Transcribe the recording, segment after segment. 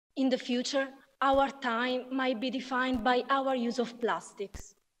In the future, our time might be defined by our use of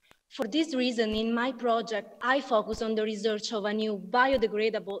plastics. For this reason, in my project, I focus on the research of a new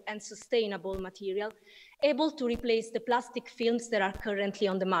biodegradable and sustainable material able to replace the plastic films that are currently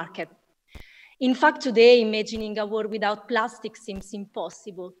on the market. In fact, today, imagining a world without plastic seems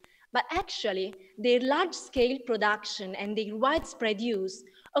impossible, but actually, their large-scale production and their widespread use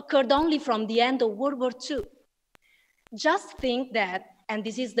occurred only from the end of World War II. Just think that, and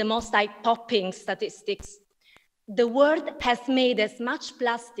this is the most eye-popping statistics, the world has made as much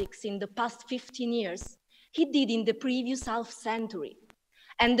plastics in the past 15 years it did in the previous half-century.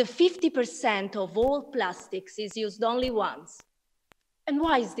 And the 50% of all plastics is used only once. And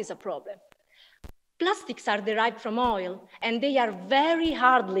why is this a problem? Plastics are derived from oil, and they are very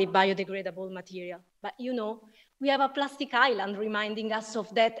hardly biodegradable material. But you know, we have a plastic island reminding us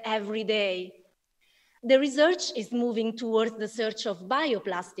of that every day. The research is moving towards the search of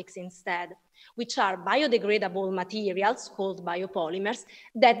bioplastics instead, which are biodegradable materials called biopolymers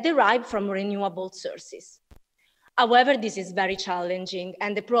that derive from renewable sources. However, this is very challenging,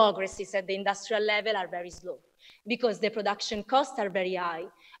 and the progresses at the industrial level are very slow, because the production costs are very high,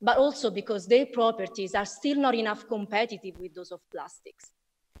 but also because their properties are still not enough competitive with those of plastics.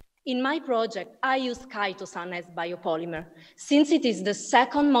 In my project, I used chitosan as biopolymer, since it is the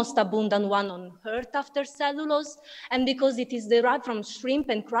second most abundant one on Earth after cellulose, and because it is derived from shrimp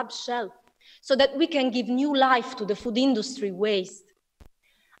and crab shell, so that we can give new life to the food industry waste.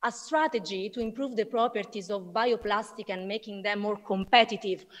 A strategy to improve the properties of bioplastic and making them more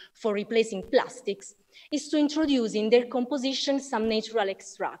competitive for replacing plastics is to introduce in their composition some natural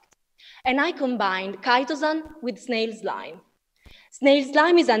extract. And I combined chitosan with snail slime. Snail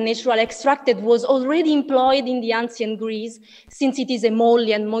slime is a natural extract that was already employed in the ancient Greece, since it is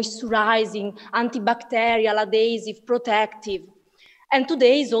emollient, moisturizing, antibacterial, adhesive, protective, and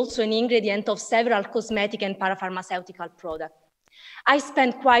today is also an ingredient of several cosmetic and parapharmaceutical products. I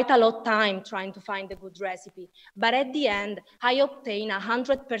spent quite a lot of time trying to find a good recipe, but at the end, I obtained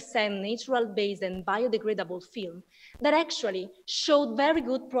 100% natural-based and biodegradable film that actually showed very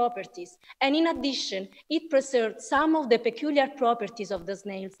good properties. And in addition, it preserved some of the peculiar properties of the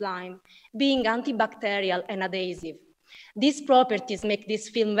snail slime, being antibacterial and adhesive. These properties make this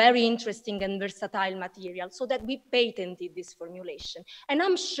film very interesting and versatile material, so that we patented this formulation. And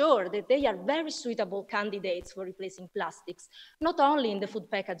I'm sure that they are very suitable candidates for replacing plastics, not only in the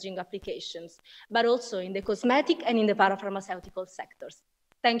food packaging applications, but also in the cosmetic and in the parapharmaceutical sectors.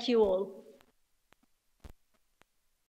 Thank you all.